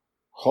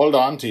Hold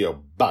on to your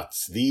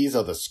butts. These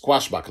are the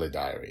Squashbuckler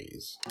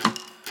Diaries.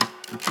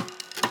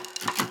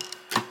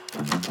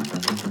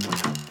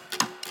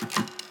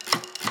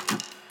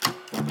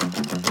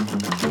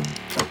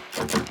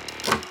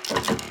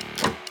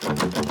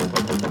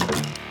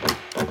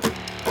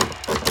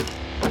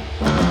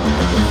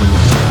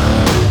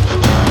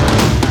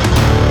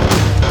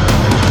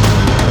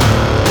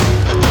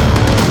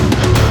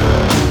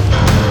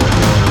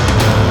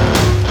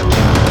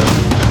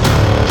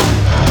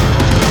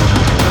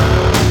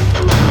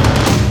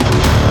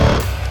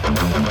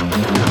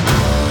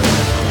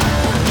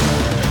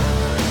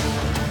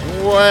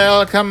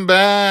 Welcome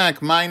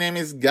back. My name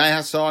is Guy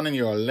Hasson, and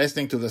you're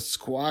listening to the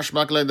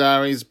Squashbuckler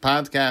Diaries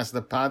podcast,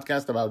 the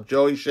podcast about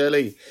Joy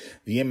Shelley,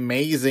 the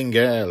amazing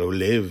girl who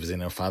lives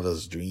in her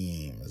father's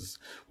dreams.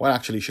 Well,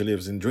 actually, she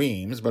lives in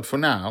dreams, but for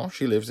now,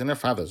 she lives in her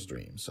father's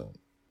dreams. So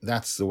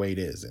that's the way it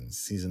is in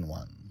season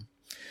 1.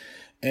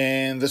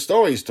 And the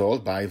story is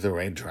told by the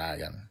Red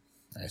Dragon.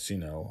 As you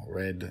know,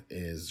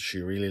 she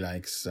really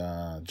likes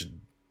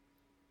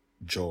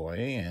Joy,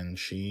 and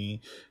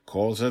she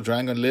calls her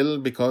dragon Lil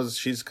because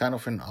she's kind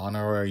of an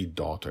honorary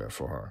daughter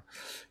for her,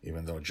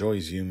 even though Joy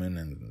is human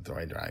and the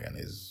Red Dragon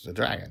is a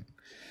dragon.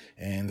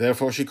 And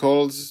therefore she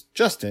calls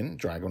Justin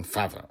Dragon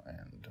Father.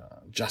 And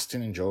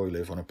Justin and Joy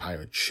live on a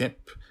pirate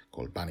ship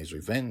called Bonnie's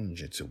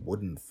Revenge. It's a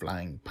wooden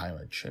flying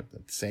pirate ship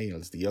that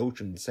sails the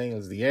ocean,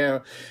 sails the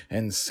air,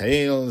 and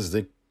sails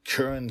the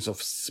currents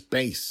of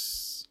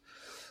space,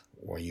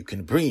 where you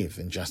can breathe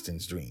in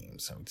Justin's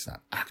dreams. So it's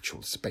not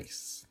actual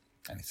space.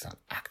 And it's not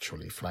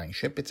actually a flying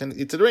ship, it's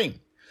a dream.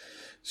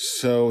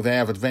 So they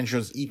have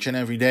adventures each and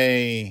every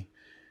day,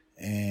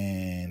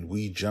 and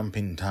we jump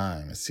in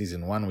time.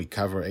 Season 1, we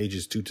cover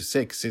ages 2 to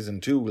 6.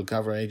 Season 2, we'll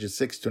cover ages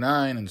 6 to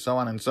 9, and so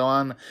on and so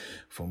on.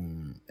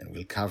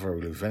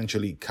 We'll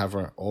eventually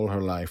cover all her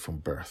life from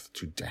birth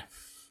to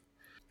death.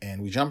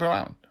 And we jump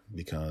around,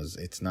 because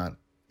it's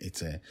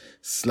a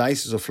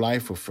slices of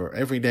life of her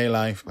everyday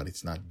life, but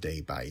it's not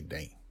day by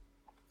day.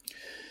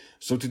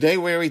 So today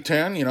we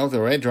return,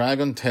 the Red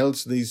Dragon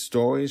tells these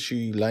stories.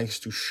 She likes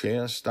to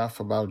share stuff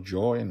about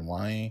Joy and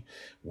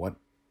what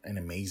an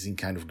amazing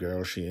kind of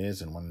girl she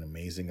is, and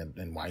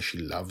and why she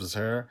loves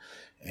her,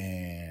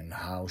 and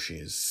how she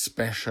is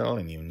special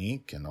and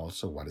unique, and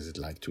also what is it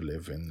like to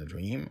live in the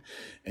dream.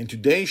 And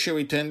today she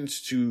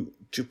returns to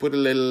put a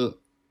little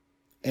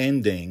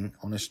ending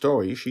on a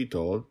story she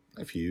told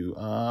a few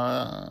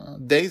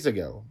days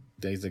ago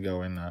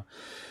in a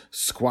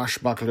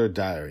Squashbuckler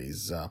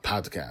Diaries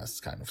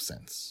podcast kind of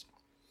sense.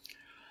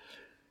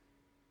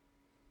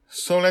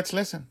 So let's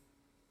listen.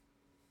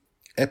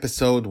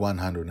 Episode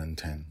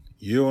 110.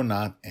 You're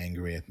Not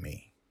Angry at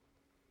Me.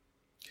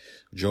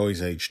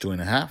 Joy's age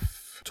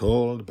 2.5,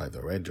 told by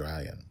the Red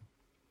Dragon.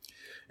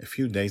 A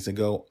few days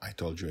ago, I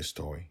told you a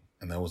story,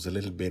 and there was a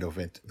little bit of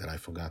it that I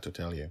forgot to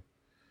tell you.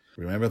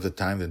 Remember the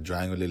time that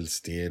Dragon Little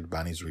steered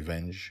Bonnie's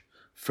Revenge?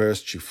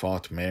 First, she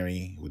fought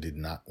Mary, who did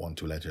not want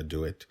to let her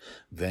do it.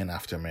 Then,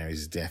 after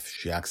Mary's death,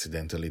 she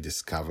accidentally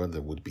discovered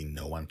there would be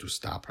no one to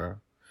stop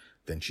her.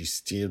 Then she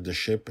steered the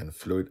ship and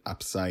flew it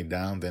upside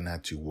down, then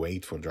had to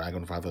wait for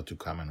Dragonfather to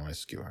come and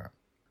rescue her.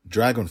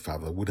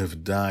 Dragonfather would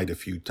have died a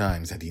few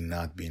times had he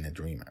not been a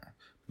dreamer.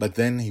 But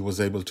then he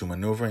was able to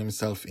maneuver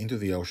himself into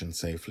the ocean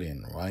safely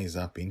and rise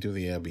up into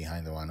the air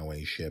behind the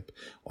runaway ship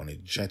on a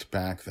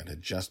jetpack that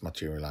had just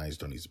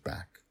materialized on his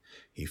back.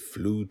 He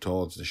flew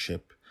towards the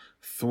ship,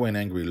 threw an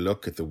angry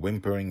look at the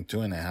whimpering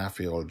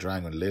 2.5-year-old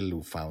Dragon Lil,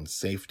 who found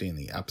safety in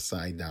the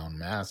upside-down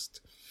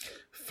mast,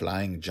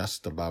 flying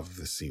just above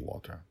the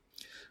seawater.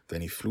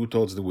 Then he flew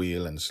towards the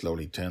wheel and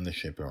slowly turned the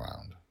ship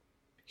around.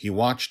 He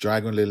watched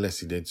Dragon Lil as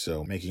he did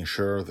so, making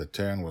sure the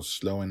turn was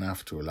slow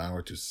enough to allow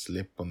her to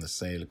slip on the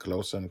sail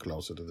closer and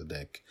closer to the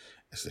deck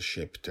as the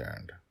ship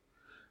turned.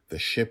 The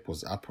ship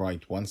was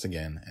upright once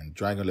again, and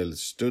Dragon Lil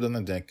stood on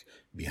the deck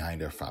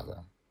behind her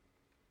father.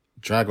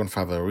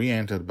 Dragonfather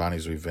re-entered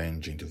Bonnie's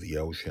Revenge into the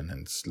ocean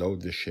and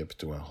slowed the ship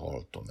to a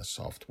halt on the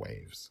soft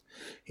waves.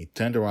 He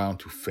turned around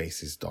to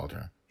face his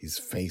daughter, his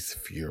face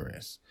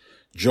furious.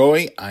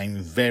 "Joy, I'm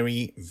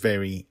very,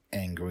 very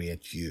angry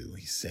at you,"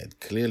 he said,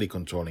 clearly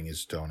controlling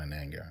his tone and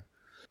anger.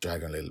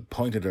 Dragon Lil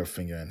pointed her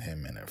finger at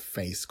him, and her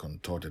face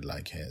contorted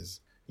like his.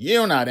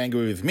 "You're not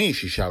angry with me,"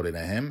 she shouted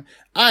at him.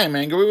 "I'm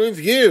angry with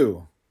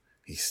you."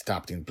 He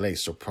stopped in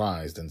place,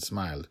 surprised, and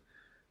smiled.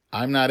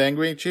 "I'm not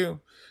angry at you?"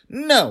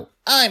 "No,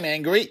 I'm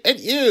angry at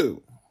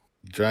you."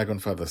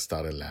 Dragonfather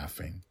started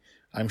laughing.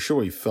 I'm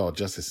sure he thought,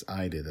 just as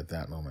I did at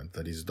that moment,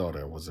 that his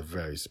daughter was a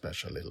very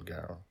special little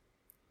girl.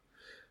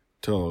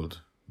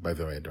 Told by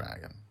the Red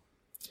Dragon.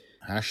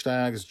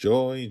 Hashtags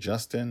Joy,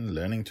 Justin,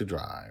 learning to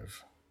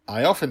drive.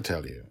 I often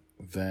tell you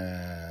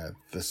that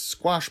the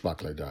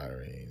Squashbuckler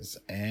Diaries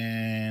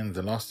and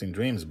the Lost in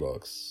Dreams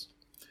books,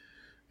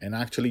 and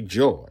actually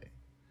Joy,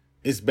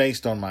 is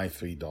based on my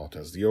 3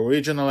 daughters. The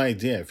original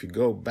idea, if you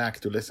go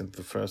back to listen to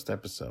the first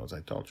episodes,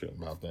 I told you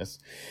about this.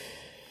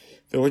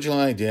 The original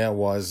idea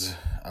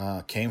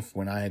came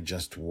when I had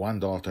just one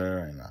daughter,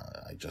 and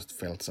I just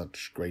felt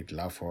such great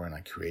love for her, and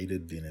I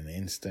created in an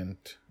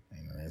instant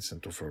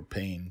innocent of her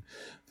pain.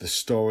 The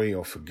story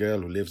of a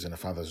girl who lives in her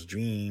father's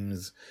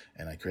dreams,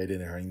 and I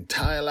created her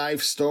entire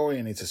life story,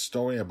 and it's a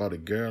story about a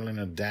girl and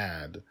her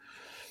dad,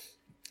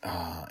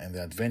 and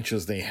the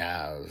adventures they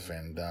have,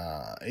 and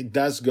it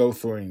does go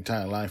through her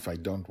entire life. I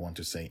don't want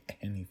to say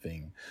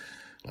anything.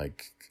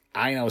 Like,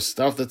 I know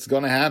stuff that's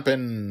gonna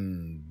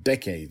happen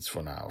decades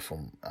from now,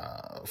 for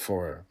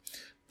her.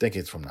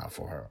 Decades from now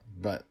for her.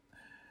 But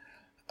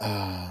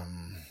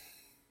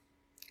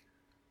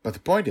the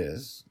point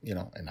is,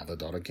 another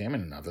daughter came,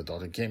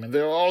 and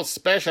they're all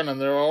special, and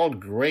they're all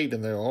great,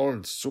 and they're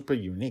all super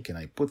unique, and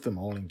I put them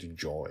all into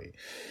joy.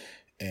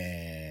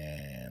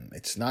 And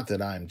it's not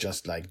that I'm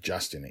just like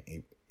Justin,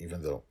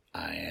 even though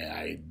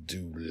I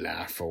do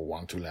laugh or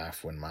want to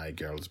laugh when my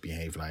girls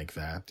behave like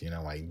that.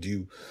 I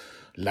do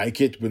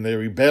like it when they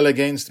rebel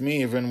against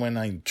me, even when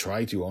I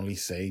try to only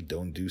say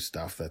don't do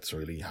stuff that's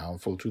really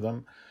harmful to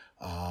them.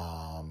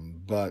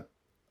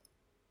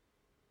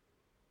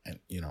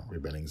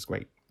 Rebelling is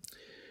great.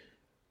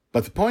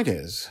 But the point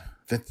is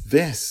that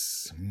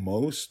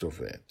most of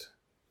it,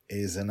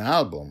 is an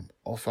album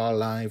of our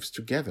lives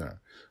together.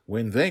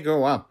 When they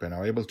grow up and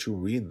are able to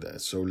read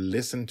this, so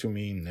listen to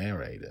me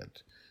narrate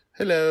it.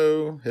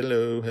 Hello.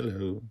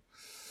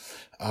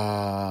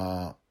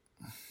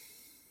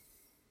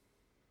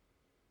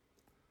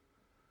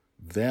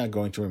 They are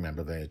going to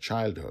remember their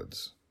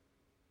childhoods.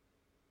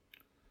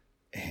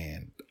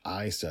 And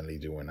I certainly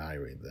do when I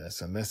read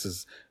this. And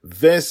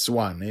this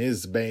one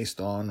is based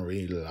on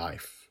real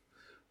life.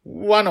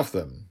 One of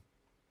them,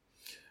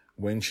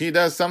 when she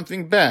does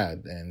something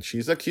bad and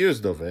she's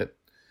accused of it,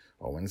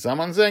 or when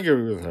someone's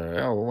angry with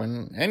her, or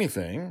when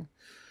anything,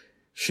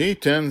 she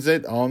turns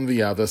it on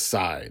the other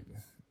side.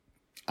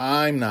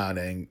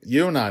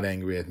 You're not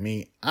angry at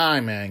me,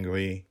 I'm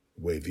angry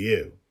with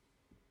you.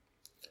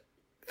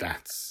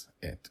 That's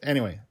it.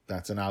 Anyway,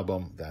 that's an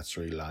album, that's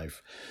real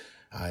life.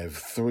 I have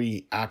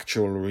 3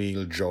 actual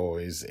real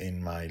joys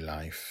in my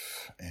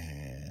life,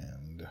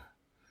 and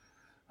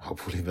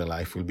hopefully the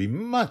life will be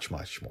much,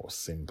 much more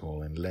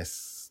simple and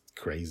less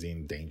crazy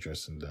and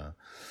dangerous and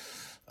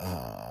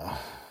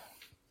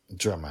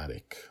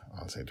dramatic.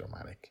 I'll say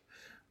dramatic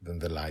than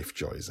the life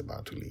Joy is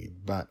about to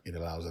lead. But it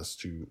allows us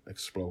to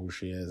explore who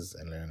she is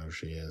and learn who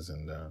she is,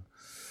 and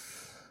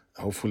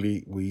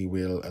hopefully we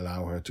will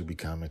allow her to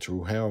become a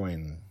true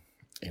heroine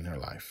in her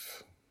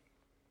life.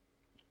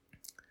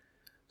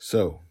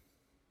 So,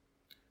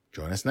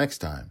 join us next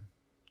time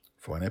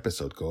for an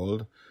episode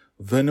called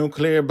The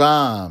Nuclear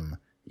Bomb.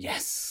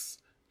 Yes,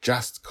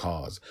 just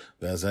cause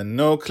there's a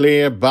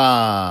nuclear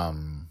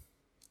bomb.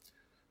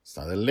 It's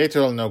not a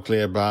literal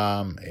nuclear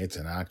bomb, it's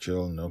an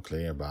actual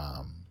nuclear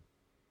bomb.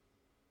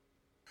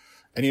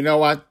 And you know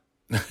what?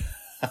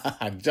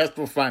 Just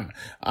for fun,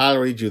 I'll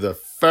read you the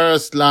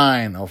first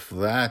line of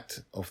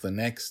the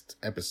next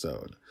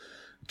episode.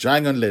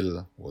 Dragon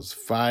Little was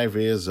 5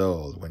 years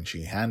old when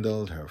she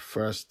handled her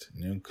first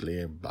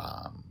nuclear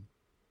bomb.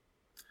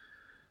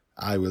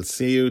 I will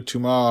see you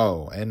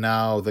tomorrow, and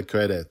now the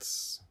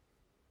credits.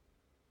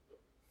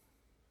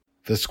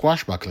 The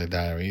Squashbuckler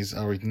Diaries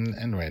are written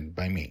and read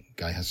by me,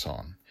 Guy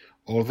Hasson.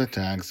 All the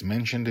tags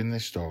mentioned in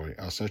this story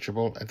are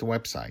searchable at the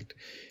website.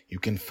 You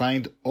can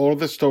find all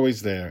the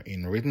stories there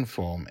in written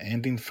form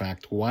and, in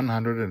fact,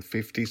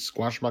 150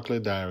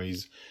 Squashbuckler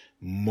Diaries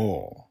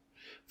more.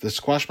 The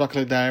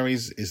Squashbuckler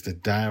Diaries is the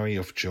diary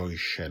of Joy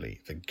Shelley,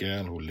 the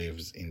girl who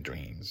lives in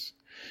dreams.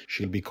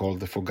 She'll be called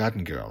the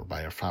Forgotten Girl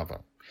by her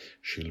father.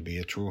 She'll be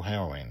a true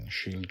heroine.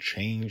 She'll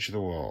change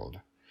the world.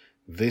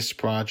 This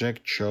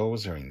project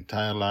shows her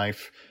entire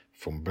life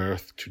from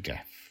birth to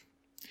death.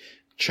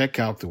 Check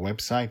out the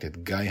website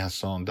at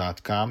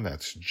guyhasson.com.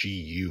 That's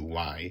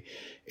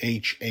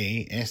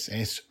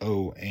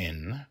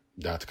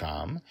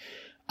GUYHASSON.com.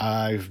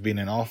 I've been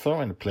an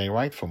author and a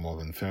playwright for more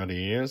than 30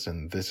 years,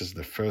 and this is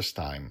the first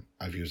time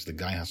I've used the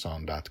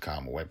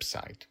guyhasson.com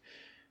website,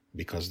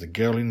 because The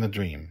Girl in the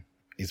Dream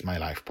is my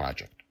life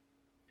project.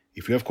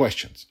 If you have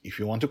questions, if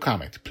you want to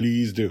comment,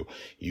 please do.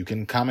 You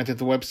can comment at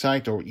the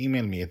website or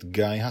email me at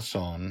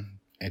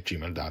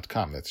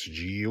guyhasson@gmail.com. That's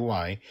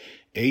GUYHASSON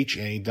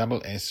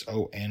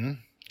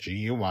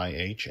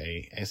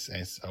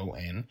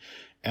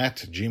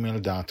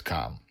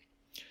 @gmail.com.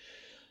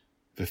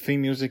 The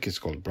theme music is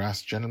called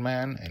Brass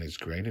Gentleman and is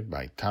created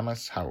by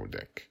Thomas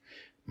Howardek.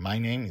 My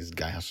name is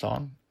Guy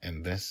Hasson,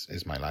 and this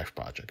is my life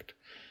project.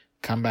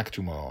 Come back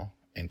tomorrow,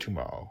 and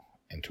tomorrow,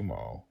 and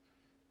tomorrow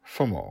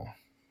for more.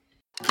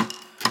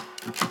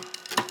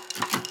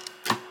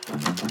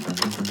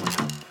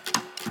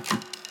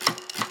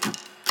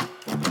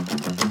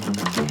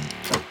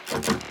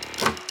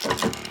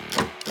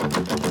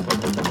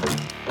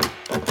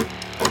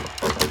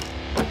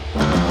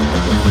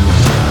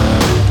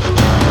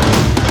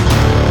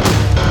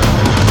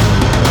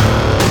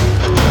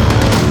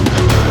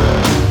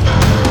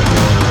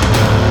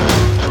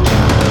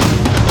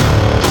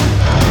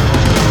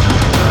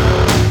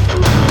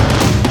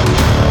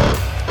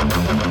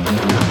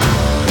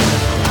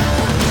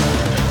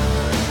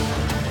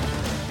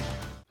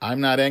 I'm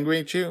not angry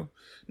at you?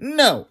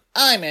 No,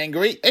 I'm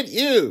angry at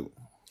you.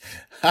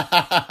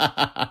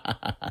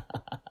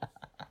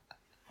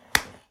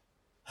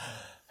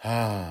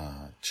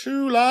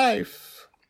 True life.